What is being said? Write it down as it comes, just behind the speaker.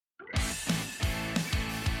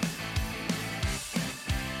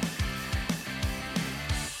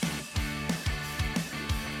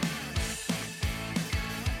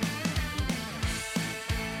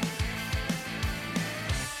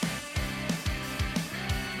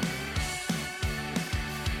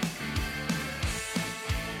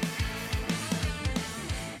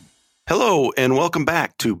Hello, and welcome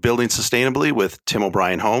back to Building Sustainably with Tim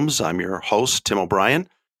O'Brien Homes. I'm your host, Tim O'Brien.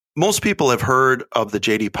 Most people have heard of the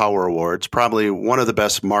J.D. Power Awards, probably one of the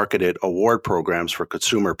best marketed award programs for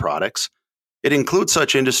consumer products. It includes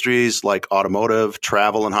such industries like automotive,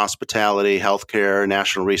 travel and hospitality, healthcare,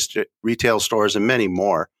 national retail stores, and many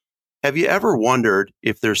more. Have you ever wondered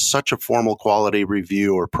if there's such a formal quality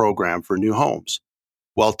review or program for new homes?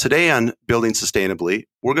 Well, today on Building Sustainably,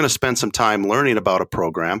 we're going to spend some time learning about a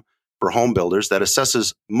program for home builders that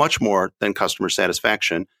assesses much more than customer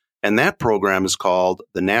satisfaction, and that program is called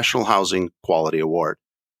the National Housing Quality Award.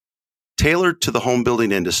 Tailored to the home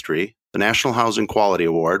building industry, the National Housing Quality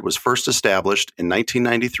Award was first established in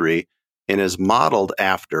 1993 and is modeled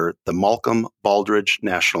after the Malcolm Baldrige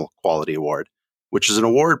National Quality Award, which is an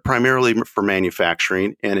award primarily for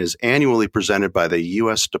manufacturing and is annually presented by the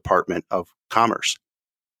U.S. Department of Commerce.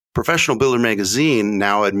 Professional Builder Magazine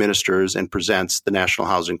now administers and presents the National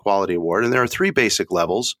Housing Quality Award, and there are three basic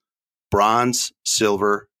levels: bronze,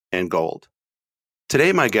 silver, and gold.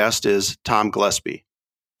 Today, my guest is Tom Gillespie.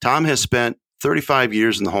 Tom has spent 35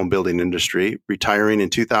 years in the home building industry, retiring in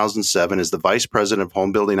 2007 as the Vice President of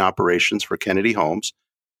Home Building Operations for Kennedy Homes,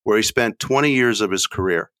 where he spent 20 years of his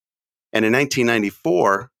career. And in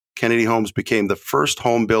 1994, Kennedy Homes became the first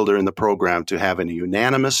home builder in the program to have a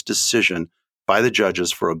unanimous decision by the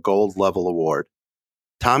judges for a gold level award.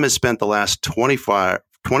 Tom has spent the last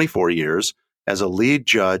 24 years as a lead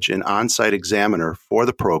judge and on-site examiner for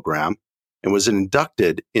the program and was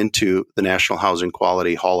inducted into the National Housing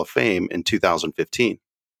Quality Hall of Fame in 2015.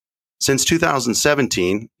 Since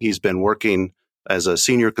 2017, he's been working as a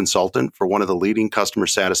senior consultant for one of the leading customer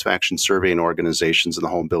satisfaction surveying organizations in the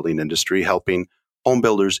home building industry, helping home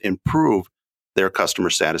builders improve their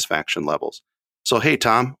customer satisfaction levels. So, hey,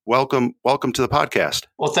 Tom, welcome to the podcast.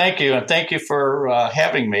 Well, thank you. And thank you for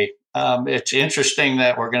having me. It's interesting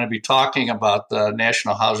that we're going to be talking about the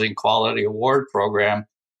National Housing Quality Award program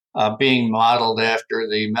being modeled after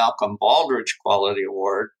the Malcolm Baldrige Quality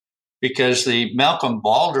Award, because the Malcolm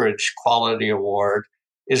Baldrige Quality Award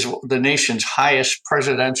is the nation's highest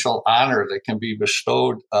presidential honor that can be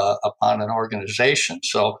bestowed upon an organization.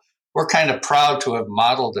 So we're kind of proud to have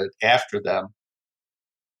modeled it after them.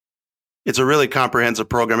 It's a really comprehensive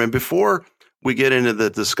program. And before we get into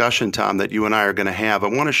the discussion, Tom, that you and I are going to have, I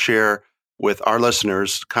want to share with our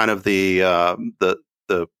listeners kind of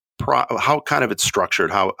how kind of it's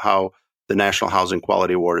structured, how the National Housing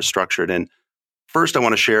Quality Award is structured. And first, I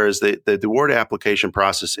want to share is that the award application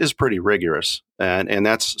process is pretty rigorous, and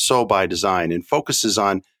that's so by design, and focuses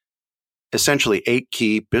on essentially 8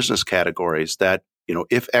 key business categories that,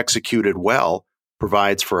 if executed well,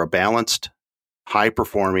 provides for a balanced,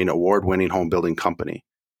 high-performing, award-winning home building company.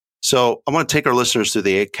 So I want to take our listeners through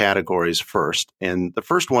the 8 categories first. And the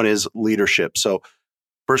first one is leadership. So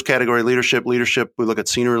first category, leadership. Leadership, we look at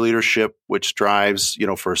senior leadership, which strives,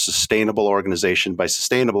 for a sustainable organization. By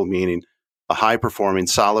sustainable meaning a high-performing,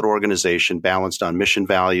 solid organization balanced on mission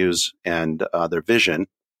values and their vision,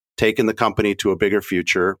 taking the company to a bigger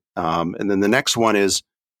future. And then the next one is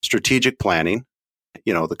strategic planning.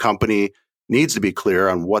 The company needs to be clear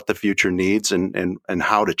on what the future needs and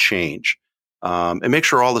how to change, and make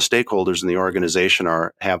sure all the stakeholders in the organization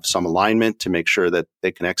have some alignment to make sure that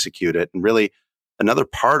they can execute it. And really, another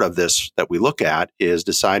part of this that we look at is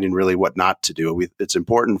deciding really what not to do. It's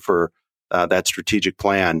important for that strategic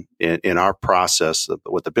plan in our process,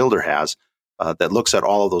 what the builder has, that looks at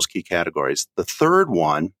all of those key categories. The third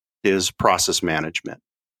one is process management.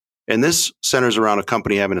 And this centers around a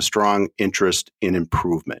company having a strong interest in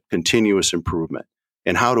improvement, continuous improvement,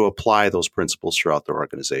 and how to apply those principles throughout the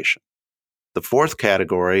organization. The fourth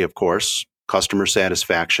category, of course, customer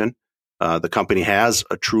satisfaction. The company has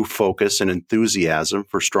a true focus and enthusiasm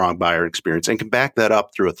for strong buyer experience and can back that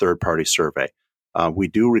up through a third-party survey. We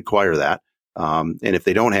do require that. And if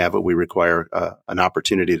they don't have it, we require an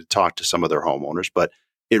opportunity to talk to some of their homeowners. But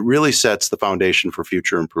it really sets the foundation for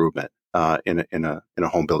future improvement in a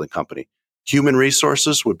home building company. Human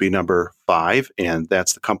resources would be number 5, and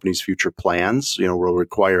that's the company's future plans. We'll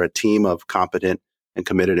require a team of competent and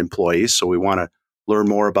committed employees. So we want to learn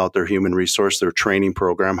more about their human resource, their training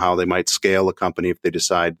program, how they might scale a company if they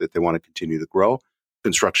decide that they want to continue to grow.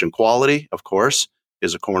 Construction quality, of course,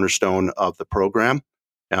 is a cornerstone of the program.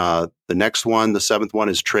 The next one, the 7th one,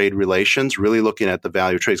 is trade relations, really looking at the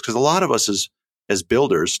value of trades. Because a lot of us as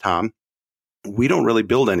builders, Tom, we don't really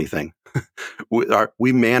build anything.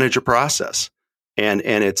 We manage a process. And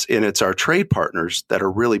it's our trade partners that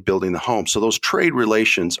are really building the home. So those trade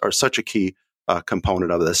relations are such a key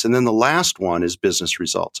component of this. And then the last one is business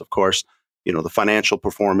results. Of course, the financial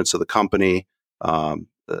performance of the company,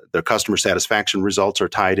 their customer satisfaction results are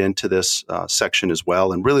tied into this section as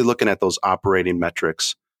well, and really looking at those operating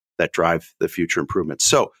metrics that drive the future improvements.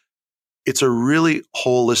 So it's a really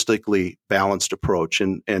holistically balanced approach,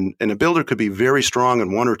 and a builder could be very strong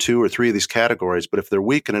in one or two or three of these categories, but if they're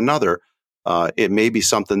weak in another, it may be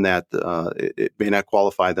something that it may not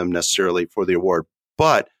qualify them necessarily for the award.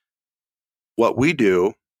 But what we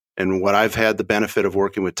do, and what I've had the benefit of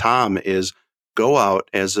working with Tom, is go out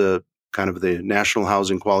as a kind of the National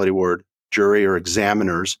Housing Quality Award jury or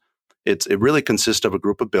examiners. It really consists of a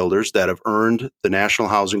group of builders that have earned the National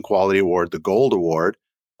Housing Quality Award, the Gold Award,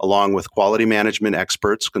 along with quality management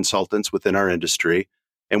experts, consultants within our industry.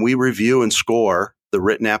 And we review and score the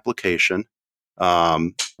written application.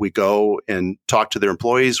 We go and talk to their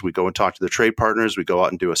employees. We go and talk to their trade partners. We go out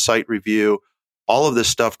and do a site review. All of this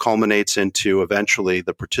stuff culminates into eventually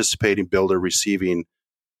the participating builder receiving,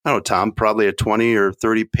 I don't know, Tom, probably a 20 or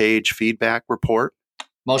 30 page feedback report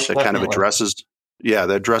Most that definitely. kind of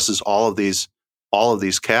addresses all of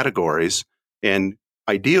these categories. And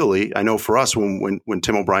ideally, I know for us, when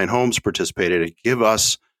Tim O'Brien Homes participated, it gave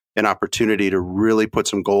us an opportunity to really put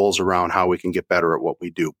some goals around how we can get better at what we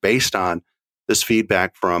do based on this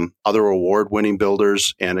feedback from other award-winning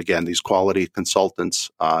builders and, again, these quality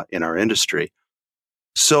consultants in our industry.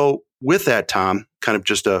 So with that, Tom, kind of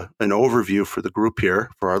just an overview for the group here,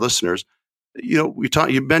 for our listeners. You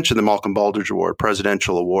mentioned the Malcolm Baldrige Award,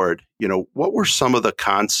 Presidential Award. What were some of the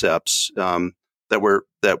concepts that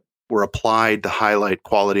were applied to highlight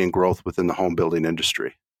quality and growth within the home building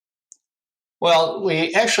industry? Well,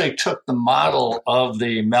 we actually took the model of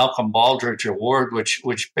the Malcolm Baldrige Award,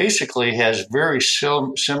 which basically has very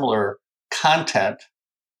similar content.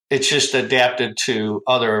 It's just adapted to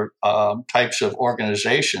other types of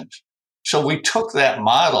organizations. So we took that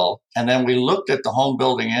model and then we looked at the home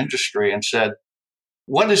building industry and said,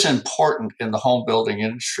 what is important in the home building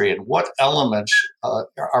industry and what elements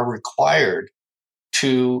are required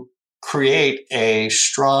to create a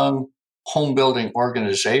strong home building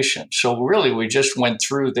organization? So really, we just went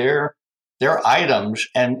through their items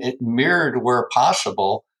and it mirrored where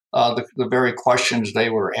possible the very questions they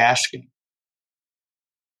were asking.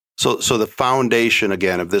 So the foundation,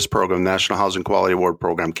 again, of this program, National Housing Quality Award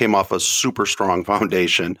program, came off a super strong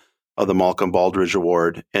foundation of the Malcolm Baldrige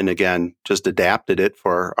Award, and again, just adapted it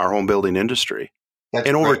for our home building industry. That's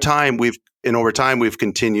and over great. time, we've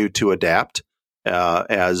continued to adapt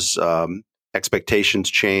as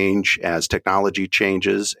expectations change, as technology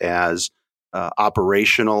changes, as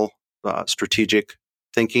operational strategic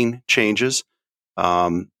thinking changes.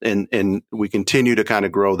 And we continue to kind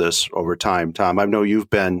of grow this over time. Tom, I know you've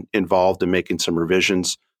been involved in making some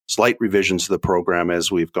slight revisions to the program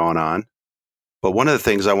as we've gone on. But one of the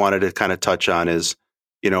things I wanted to kind of touch on is,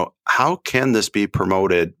 how can this be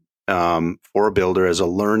promoted for a builder as a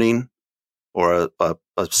learning or a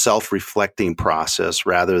self-reflecting process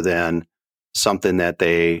rather than something that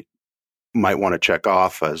they might want to check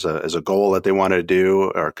off as a goal that they want to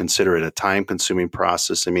do or consider it a time-consuming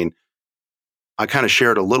process? I mean, I kind of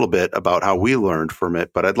shared a little bit about how we learned from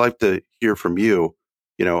it, but I'd like to hear from you,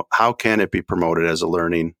 how can it be promoted as a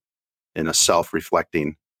learning and a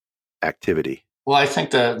self-reflecting activity? Well, I think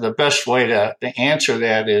the best way to answer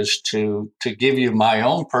that is to give you my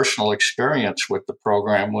own personal experience with the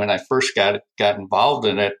program when I first got involved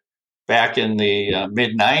in it back in the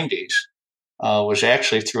mid-'90s. Was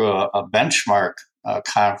actually through a benchmark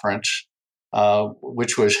conference,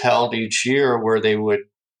 which was held each year where they would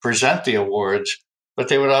present the awards, but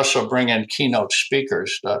they would also bring in keynote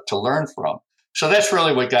speakers to learn from. So that's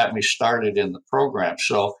really what got me started in the program.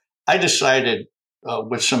 So I decided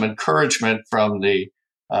with some encouragement from the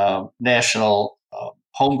National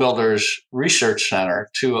Home Builders Research Center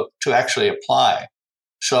to actually apply.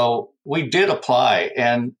 So we did apply,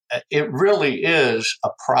 and it really is a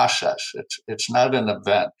process. It's not an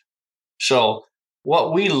event. So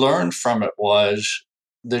what we learned from it was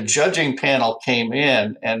the judging panel came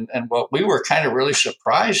in, and what we were kind of really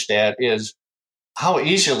surprised at is how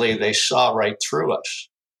easily they saw right through us.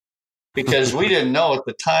 Because we didn't know at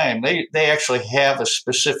the time, they actually have a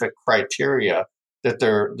specific criteria that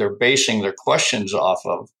they're basing their questions off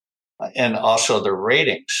of, and also their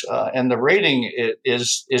ratings. And the rating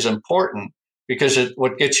is important because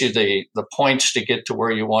what gets you the points to get to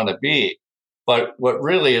where you want to be. But what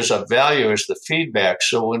really is of value is the feedback.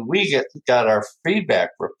 So when we got our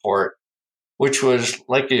feedback report, which was,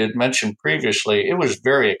 like you had mentioned previously, it was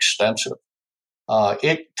very extensive.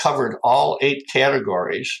 It covered all 8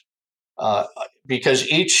 categories because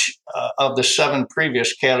each of the 7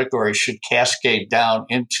 previous categories should cascade down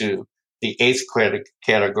into the 8th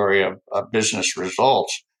category of business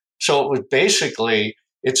results. So it was basically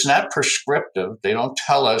it's not prescriptive. They don't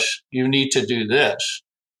tell us you need to do this.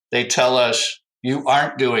 They tell us you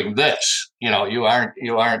aren't doing this. You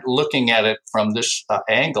aren't looking at it from this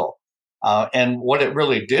angle. And what it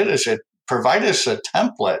really did is it provided us a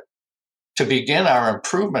template to begin our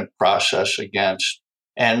improvement process against,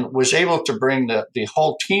 and was able to bring the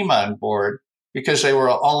whole team on board because they were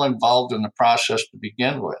all involved in the process to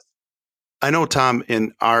begin with. I know, Tom,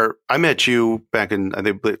 I met you back in, I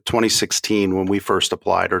think, 2016 when we first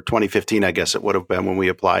applied, or 2015, I guess it would have been when we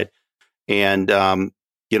applied. And,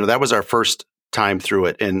 that was our first time through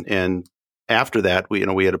it. And after that,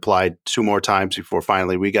 we had applied 2 more times before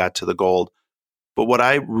finally we got to the gold. But what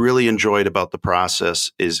I really enjoyed about the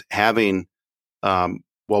process is having,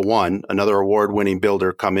 another award-winning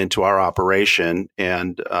builder come into our operation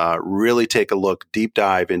and really take a look, deep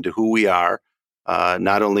dive into who we are,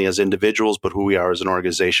 not only as individuals, but who we are as an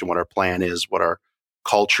organization, what our plan is, what our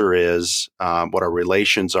culture is, what our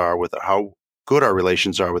relations are with, how good our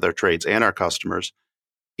relations are with our trades and our customers,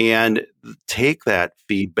 and take that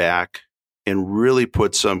feedback and really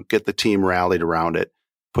get the team rallied around it,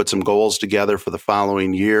 put some goals together for the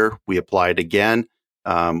following year. We applied again.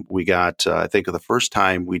 We got, I think the first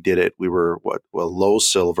time we did it, we were low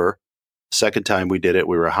silver. Second time we did it,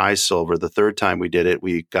 we were high silver. The third time we did it,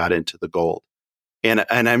 we got into the gold. And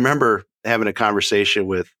I remember having a conversation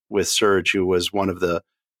with Serge, who was one of the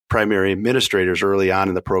primary administrators early on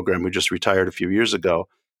in the program, who just retired a few years ago.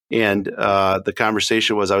 And the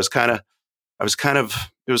conversation was, it was kind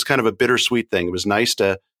of a bittersweet thing. It was nice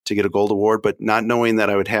to get a gold award, but not knowing that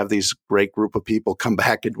I would have these great group of people come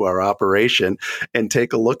back into our operation and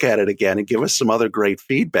take a look at it again and give us some other great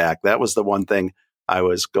feedback. That was the one thing I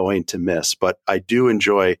was going to miss. But I do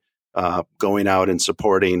enjoy going out and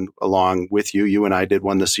supporting along with you. You and I did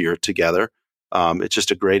one this year together. It's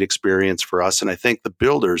just a great experience for us. And I think the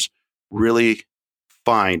builders really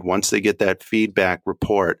find, once they get that feedback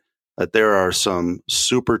report, that there are some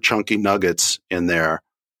super chunky nuggets in there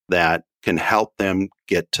that can help them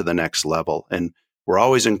get to the next level. And we're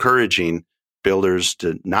always encouraging builders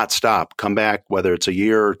to not stop, come back, whether it's a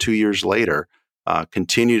year or 2 years later,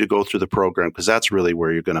 continue to go through the program, because that's really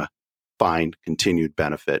where you're going to find continued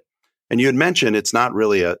benefit. And you had mentioned it is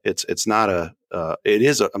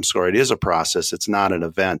a process. It's not an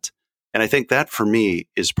event. And I think that for me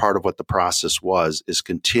is part of what the process is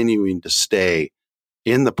continuing to stay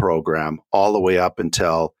in the program all the way up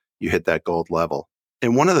until you hit that gold level.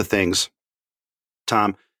 And one of the things,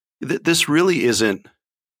 Tom, this really isn't,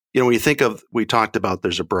 when you think of, we talked about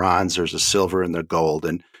there's a bronze, there's a silver, and the gold.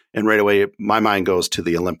 And right away, my mind goes to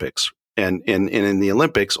the Olympics. And in the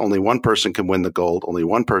Olympics, only one person can win the gold, only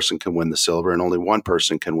one person can win the silver, and only one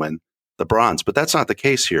person can win the bronze. But that's not the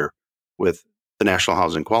case here with the National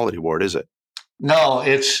Housing Quality Award, is it? No,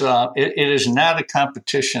 it is not a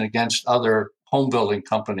competition against other home building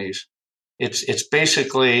companies. It's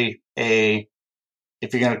basically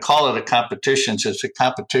if you're going to call it a competition, it's a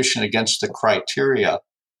competition against the criteria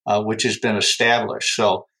which has been established.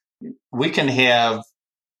 So we can have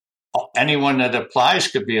anyone that applies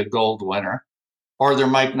could be a gold winner, or there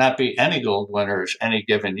might not be any gold winners any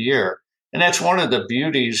given year. And that's one of the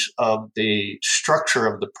beauties of the structure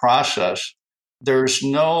of the process.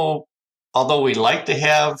 Although we like to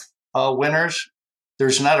have winners,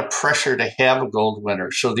 there's not a pressure to have a gold winner.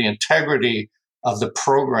 So the integrity of the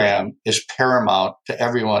program is paramount to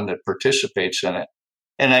everyone that participates in it.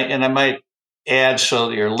 And I might add, so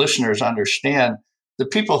that your listeners understand, the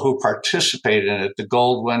people who participate in it, the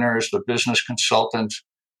gold winners, the business consultants,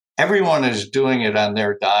 everyone is doing it on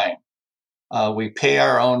their dime. We pay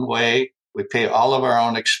our own way. We pay all of our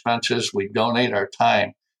own expenses. We donate our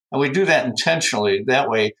time. And we do that intentionally. That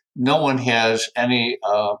way, no one has any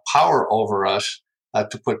power over us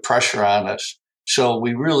to put pressure on us. So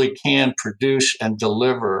we really can produce and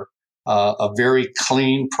deliver a very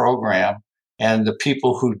clean program. And the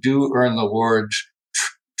people who do earn the awards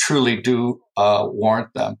truly do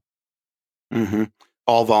warrant them. Mm-hmm.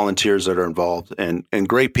 All volunteers that are involved, and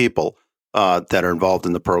great people that are involved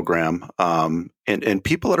in the program, and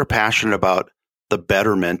people that are passionate about the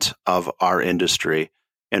betterment of our industry.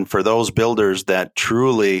 And for those builders that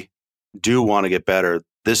truly do want to get better,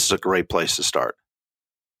 this is a great place to start.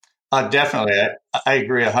 Definitely. I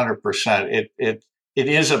agree 100%. It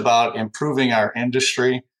is about improving our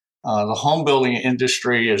industry. The home building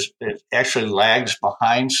industry it actually lags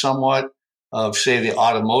behind somewhat of, say, the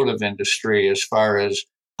automotive industry as far as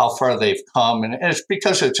how far they've come. And it's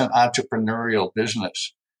because it's an entrepreneurial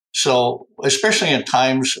business. So especially in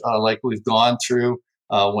times like we've gone through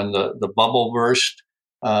when the bubble burst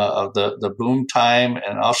of the boom time,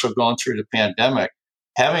 and also going through the pandemic,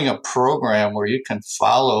 having a program where you can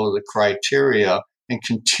follow the criteria and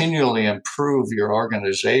continually improve your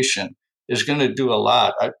organization is going to do a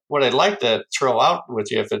lot. What I'd like to throw out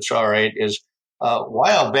with you, if it's all right, is a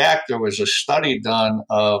while back there was a study done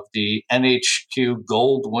of the NHQ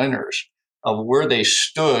Gold winners of where they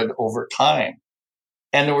stood over time.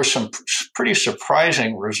 And there were some pretty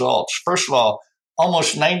surprising results. First of all,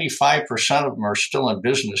 almost 95% of them are still in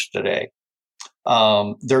business today.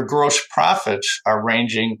 Their gross profits are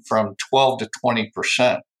ranging from 12 to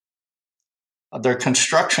 20%. Their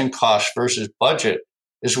construction cost versus budget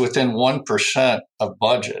is within 1% of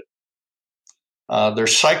budget. Their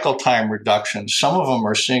cycle time reduction, some of them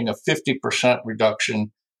are seeing a 50%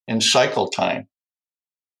 reduction in cycle time.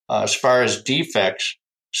 As far as defects,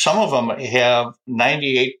 some of them have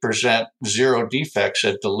 98% zero defects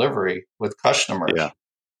at delivery with customers. Yeah,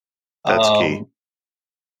 that's key.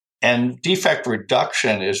 And defect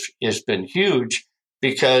reduction has been huge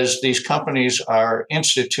because these companies are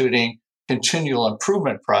instituting continual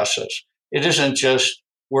improvement process. It isn't just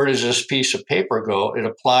where does this piece of paper go? It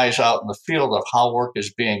applies out in the field of how work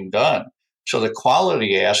is being done. So the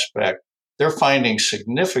quality aspect, they're finding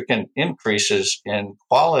significant increases in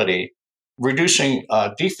quality, reducing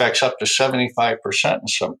defects up to 75% in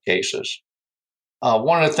some cases.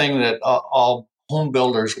 One of the things that all home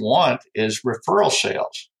builders want is referral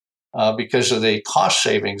sales because of the cost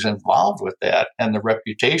savings involved with that and the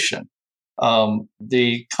reputation.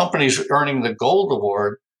 The companies earning the Gold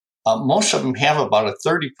Award, most of them have about a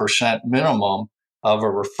 30% minimum of a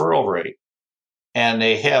referral rate. And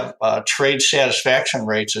they have trade satisfaction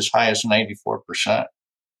rates as high as 94%.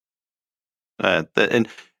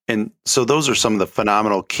 And so those are some of the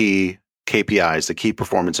phenomenal key KPIs, the key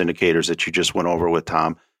performance indicators that you just went over with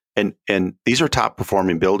Tom. And these are top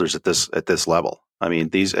performing builders at this level. I mean,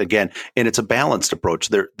 these again, and it's a balanced approach.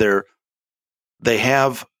 They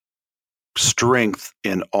have strength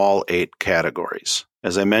in all 8 categories.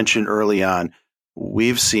 As I mentioned early on,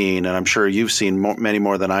 we've seen, and I'm sure you've seen many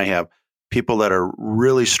more than I have, people that are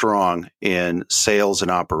really strong in sales and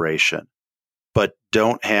operation, but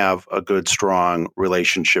don't have a good, strong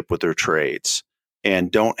relationship with their trades and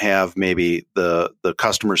don't have maybe the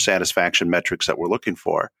customer satisfaction metrics that we're looking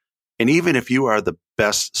for. And even if you are the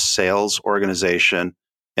best sales organization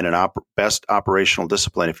and best operational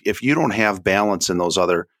discipline, if you don't have balance in those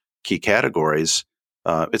other key categories,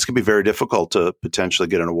 it's going to be very difficult to potentially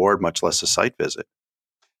get an award, much less a site visit.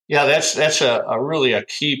 Yeah, that's a really a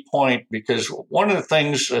key point, because one of the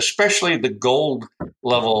things, especially the gold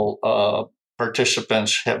level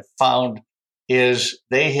participants have found, is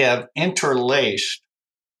they have interlaced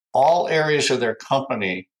all areas of their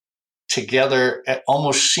company together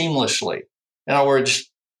almost seamlessly. In other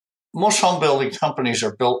words, most home building companies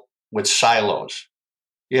are built with silos.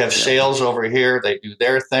 You have sales over here, they do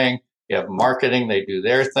their thing. You have marketing, they do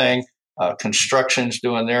their thing. Construction's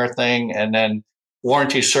doing their thing. And then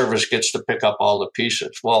warranty service gets to pick up all the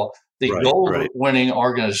pieces. Well, the gold-winning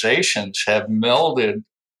organizations have melded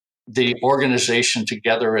the organization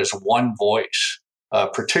together as one voice,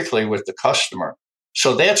 particularly with the customer.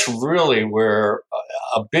 So that's really where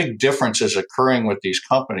a big difference is occurring with these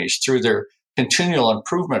companies. Through their continual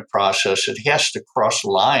improvement process, it has to cross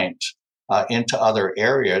lines into other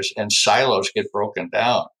areas, and silos get broken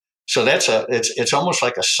down. So it's almost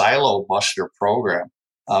like a silo buster program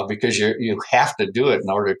because you have to do it in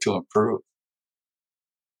order to improve.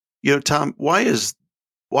 You know, Tom, why is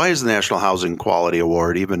the National Housing Quality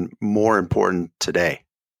Award even more important today?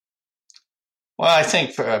 Well, I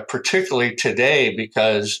think particularly today,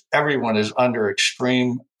 because everyone is under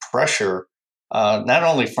extreme pressure, not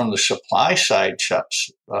only from the supply side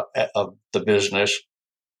of the business,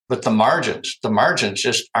 but the margins. The margins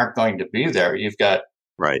just aren't going to be there. You've got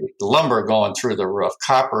lumber going through the roof,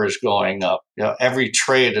 copper is going up. You know, every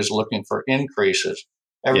trade is looking for increases.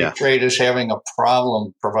 Every trade is having a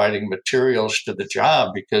problem providing materials to the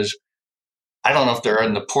job, because I don't know if they're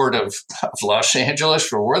in the port of Los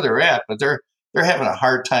Angeles or where they're at, but they're having a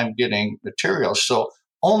hard time getting materials. So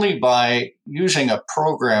only by using a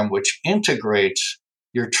program which integrates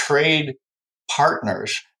your trade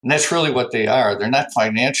partners, and that's really what they are. They're not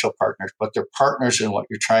financial partners, but they're partners in what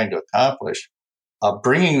you're trying to accomplish.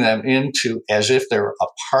 Bringing them into as if they're a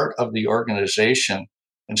part of the organization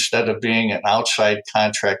instead of being an outside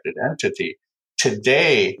contracted entity.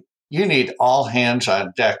 Today, you need all hands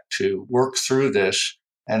on deck to work through this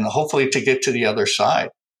and hopefully to get to the other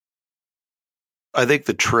side. I think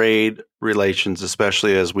the trade relations,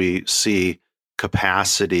 especially as we see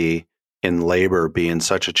capacity in labor being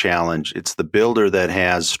such a challenge, it's the builder that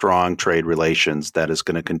has strong trade relations that is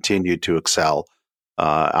going to continue to excel.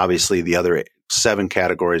 Obviously, the other 7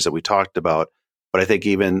 categories that we talked about. But I think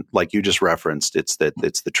even like you just referenced, it's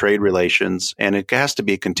the trade relations, and it has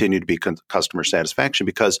to continue to be customer satisfaction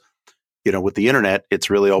because, with the internet, it's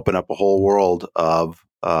really opened up a whole world of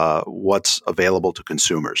what's available to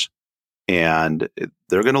consumers, and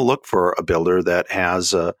they're going to look for a builder that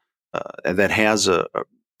has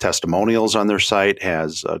testimonials on their site,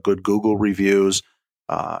 has good Google reviews,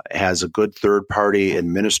 has a good third party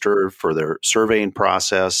administrator for their surveying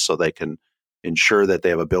process, so they can ensure that they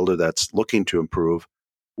have a builder that's looking to improve.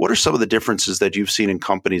 What are some of the differences that you've seen in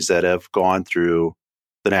companies that have gone through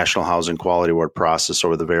the National Housing Quality Award process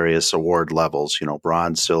over the various award levels,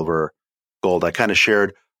 bronze, silver, gold? I kind of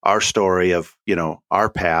shared our story of,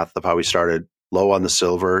 our path of how we started low on the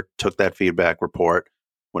silver, took that feedback report,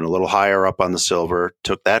 went a little higher up on the silver,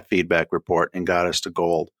 took that feedback report, and got us to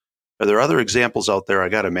gold. Are there other examples out there? I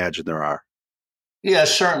got to imagine there are. Yeah,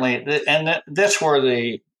 certainly. And that's where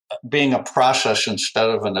being a process instead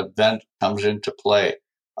of an event comes into play.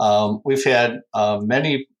 We've had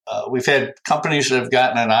we've had companies that have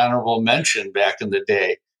gotten an honorable mention back in the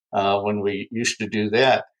day when we used to do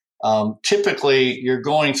that. Typically, you're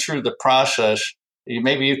going through the process.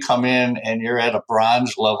 Maybe you come in and you're at a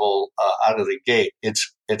bronze level out of the gate.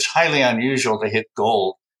 It's highly unusual to hit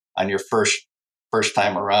gold on your first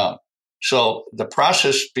time around. So the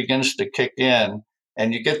process begins to kick in,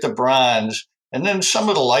 and you get the bronze. And then some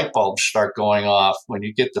of the light bulbs start going off when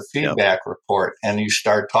you get the feedback report and you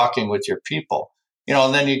start talking with your people,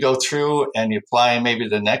 and then you go through and you apply maybe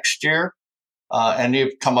the next year and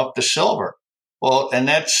you come up to silver. Well, and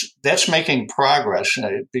that's making progress.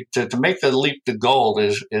 To make the leap to gold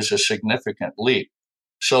is a significant leap.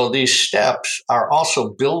 So these steps are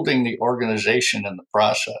also building the organization in the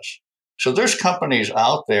process. So there's companies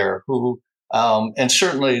out there who and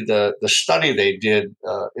certainly the study they did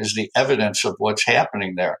is the evidence of what's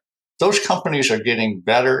happening there. Those companies are getting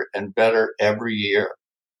better and better every year.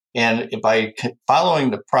 And by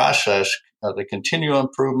following the process, the continual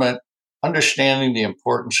improvement, understanding the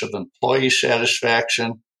importance of employee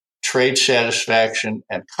satisfaction, trade satisfaction,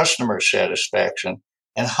 and customer satisfaction,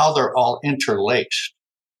 and how they're all interlaced,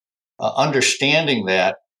 understanding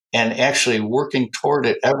that and actually working toward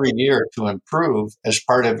it every year to improve as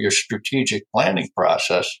part of your strategic planning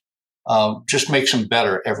process just makes them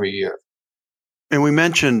better every year. And we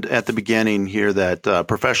mentioned at the beginning here that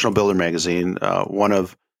Professional Builder Magazine, one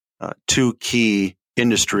of 2 key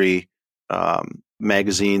industry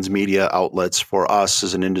magazines, media outlets for us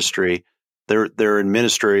as an industry, they're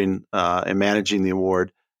administering and managing the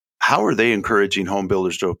award. How are they encouraging home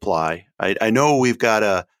builders to apply? I know we've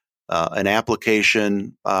got an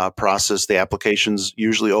application process. The applications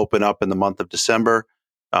usually open up in the month of December.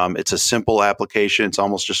 It's a simple application. It's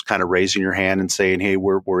almost just kind of raising your hand and saying, "Hey,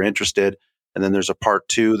 we're interested." And then there's a part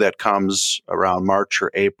 2 that comes around March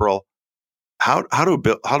or April.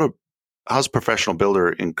 How's Professional Builder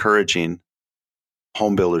encouraging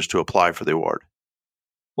home builders to apply for the award?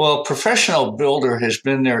 Well, Professional Builder has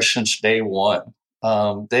been there since day one.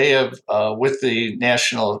 They have, with the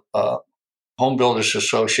National Home Builders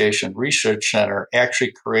Association Research Center,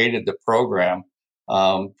 actually created the program.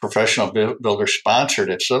 Professional Builder sponsored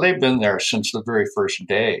it, so they've been there since the very first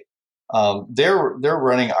day. They're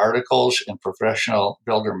running articles in Professional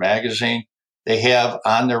Builder Magazine. They have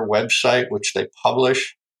on their website, which they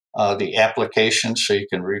publish, the application so you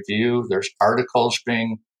can review. There's articles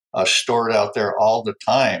being stored out there all the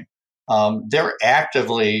time. They're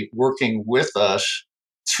actively working with us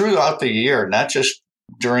throughout the year, not just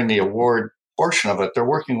during the award portion of it. They're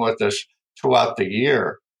working with us throughout the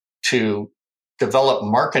year to develop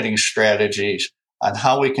marketing strategies on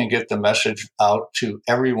how we can get the message out to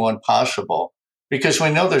everyone possible, because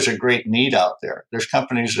we know there's a great need out there. There's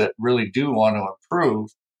companies that really do want to improve.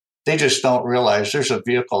 They just don't realize there's a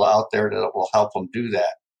vehicle out there that will help them do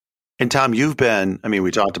that. And Tom,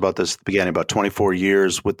 we talked about this at the beginning, about 24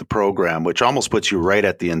 years with the program, which almost puts you right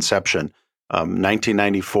at the inception.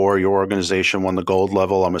 1994, your organization won the gold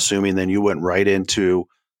level. I'm assuming then you went right into,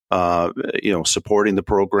 supporting the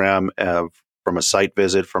program from a site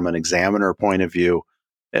visit, from an examiner point of view.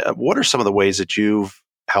 What are some of the ways that you've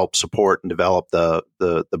helped support and develop the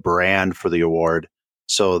brand for the award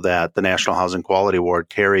so that the National Housing Quality Award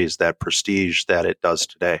carries that prestige that it does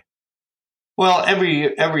today? Well,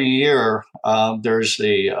 every year there's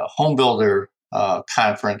the Home Builder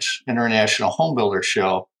Conference, International Home Builder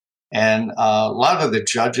Show. And a lot of the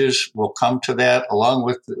judges will come to that, along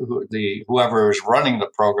with whoever is running the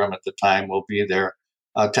program at the time will be there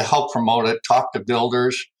to help promote it, talk to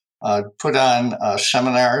builders, put on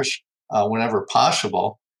seminars whenever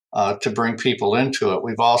possible to bring people into it.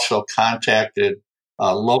 We've also contacted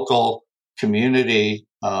local community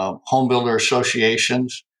home builder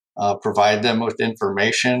associations, provide them with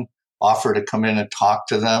information, offer to come in and talk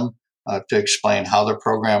to them to explain how the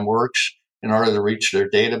program works in order to reach their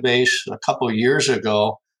database. A couple of years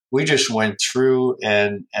ago, we just went through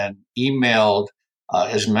and emailed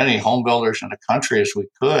as many home builders in the country as we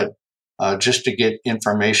could just to get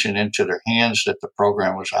information into their hands that the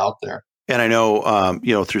program was out there. And I know,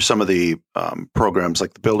 through some of the programs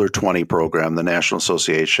like the Builder 20 program, the National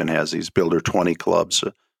Association has these Builder 20 clubs.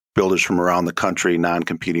 Builders from around the country,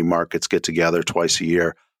 non-competing markets get together twice a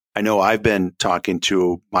year. I know I've been talking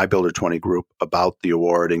to my Builder 20 group about the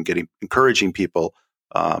award and encouraging people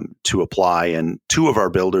to apply. And 2 of our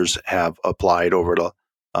builders have applied over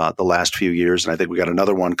the last few years. And I think we got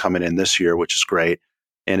another one coming in this year, which is great.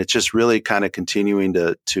 And it's just really kind of continuing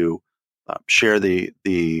to share the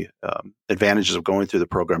advantages of going through the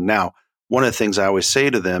program. Now, one of the things I always say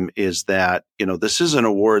to them is that, this is an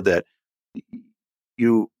award that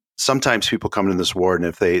sometimes people come into this award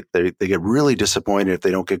and if they get really disappointed if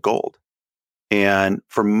they don't get gold. And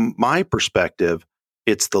from my perspective,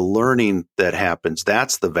 it's the learning that happens.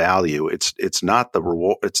 That's the value. It's not the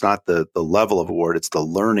reward. It's not the level of award. It's the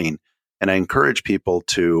learning. And I encourage people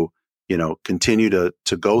to, continue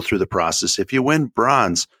to go through the process. If you win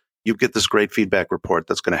bronze, you get this great feedback report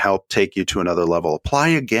that's going to help take you to another level. Apply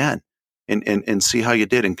again and see how you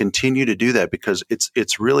did and continue to do that because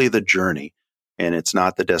it's really the journey. And it's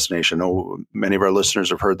not the destination. Oh, many of our listeners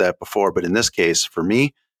have heard that before, but in this case, for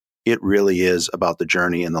me, it really is about the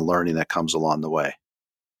journey and the learning that comes along the way.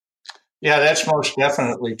 Yeah, that's most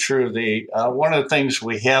definitely true. One of the things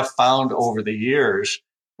we have found over the years,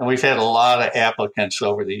 and we've had a lot of applicants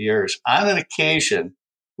over the years, on an occasion,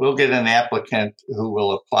 we'll get an applicant who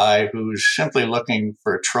will apply who's simply looking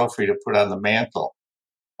for a trophy to put on the mantle.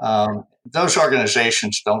 Those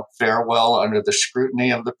organizations don't fare well under the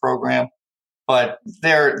scrutiny of the program. But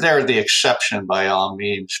they're the exception by all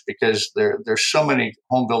means because there's so many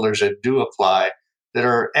home builders that do apply that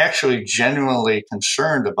are actually genuinely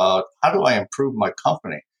concerned about how do I improve my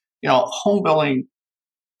company? Home building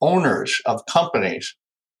owners of companies,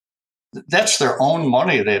 that's their own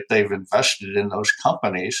money that they've invested in those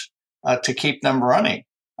companies to keep them running.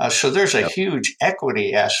 So there's a huge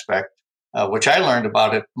equity aspect, which I learned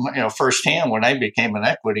about it firsthand when I became an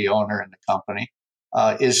equity owner in the company.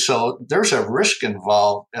 So there's a risk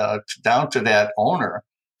involved down to that owner.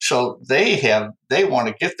 So they want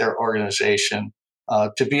to get their organization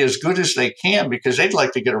to be as good as they can because they'd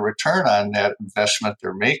like to get a return on that investment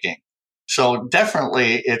they're making. So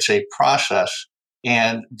definitely it's a process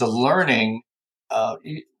and the learning,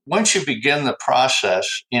 once you begin the process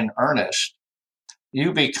in earnest,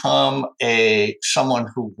 you become someone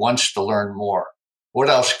who wants to learn more. What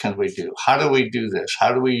else can we do? How do we do this?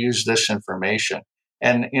 How do we use this information?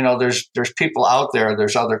 And, there's people out there,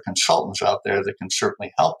 there's other consultants out there that can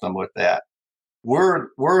certainly help them with that.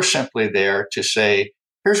 We're simply there to say,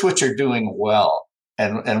 here's what you're doing well.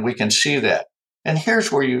 And we can see that. And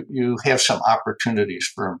here's where you have some opportunities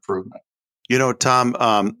for improvement. Tom,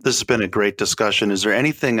 this has been a great discussion. Is there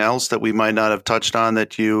anything else that we might not have touched on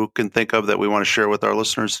that you can think of that we want to share with our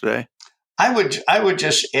listeners today? I would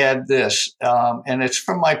just add this, and it's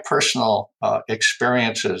from my personal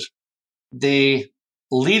experiences. The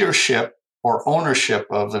leadership or ownership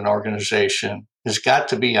of an organization has got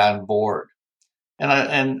to be on board.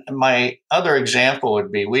 And my other example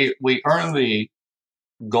would be we earned the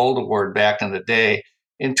Gold Award back in the day.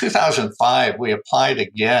 In 2005, we applied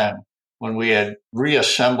again when we had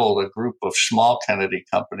reassembled a group of small Kennedy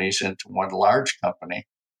companies into one large company.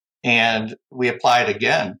 And we applied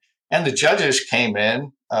again. And the judges came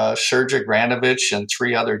in, Sergej Granovich and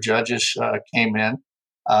 3 other judges came in.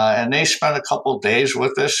 And they spent a couple of days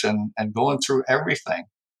with us and going through everything.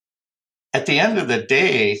 At the end of the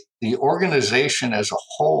day, the organization as a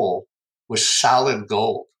whole was solid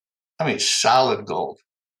gold. I mean, solid gold.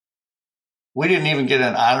 We didn't even get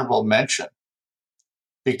an honorable mention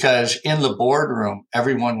because in the boardroom,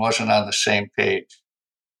 everyone wasn't on the same page.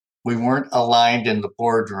 We weren't aligned in the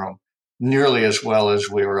boardroom nearly as well as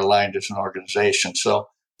we were aligned as an organization. So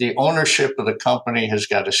the ownership of the company has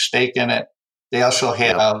got a stake in it. They also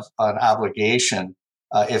have an obligation,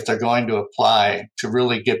 if they're going to apply, to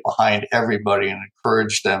really get behind everybody and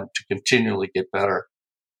encourage them to continually get better.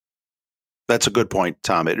 That's a good point,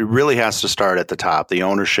 Tom. It really has to start at the top. The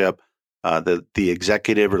ownership, the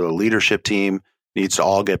executive or the leadership team needs to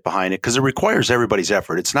all get behind it because it requires everybody's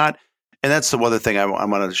effort. It's not, and that's the other thing I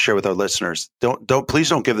want to share with our listeners. Please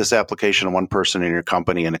don't give this application to one person in your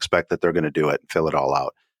company and expect that they're going to do it and fill it all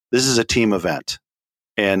out. This is a team event.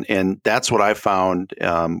 And that's what I found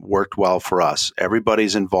worked well for us.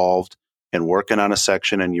 Everybody's involved. and working on a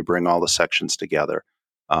section, and you bring all the sections together.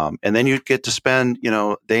 And then you get to spend,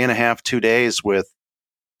 day and a half, 2 days with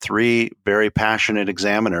 3 very passionate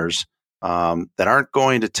examiners that aren't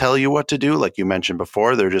going to tell you what to do, like you mentioned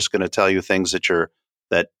before. They're just going to tell you things that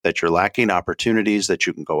you're lacking, opportunities that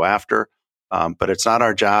you can go after. But it's not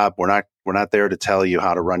our job. We're not there to tell you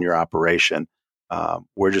how to run your operation.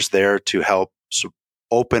 We're just there to help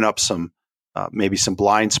open up some maybe some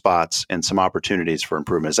blind spots and some opportunities for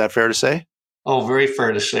improvement. Is that fair to say? Oh, very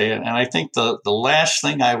fair to say. And I think the last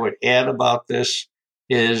thing I would add about this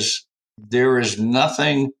is there is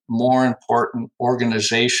nothing more important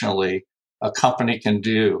organizationally a company can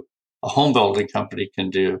do, a home building company can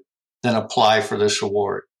do, than apply for this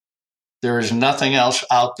award. There is nothing else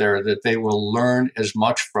out there that they will learn as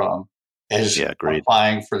much from as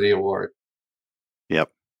applying for the award. Yep.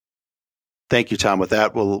 Thank you, Tom. With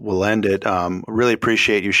that, we'll end it. Really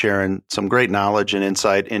appreciate you sharing some great knowledge and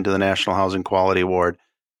insight into the National Housing Quality Award,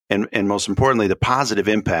 and most importantly, the positive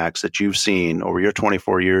impacts that you've seen over your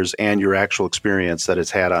 24 years and your actual experience that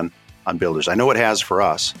it's had on builders. I know it has for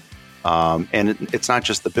us, and it's not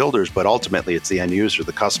just the builders, but ultimately it's the end user,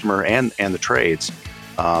 the customer, and the trades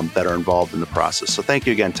that are involved in the process. So thank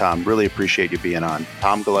you again, Tom. Really appreciate you being on.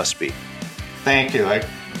 Tom Gillespie. Thank you. I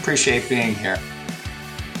appreciate being here.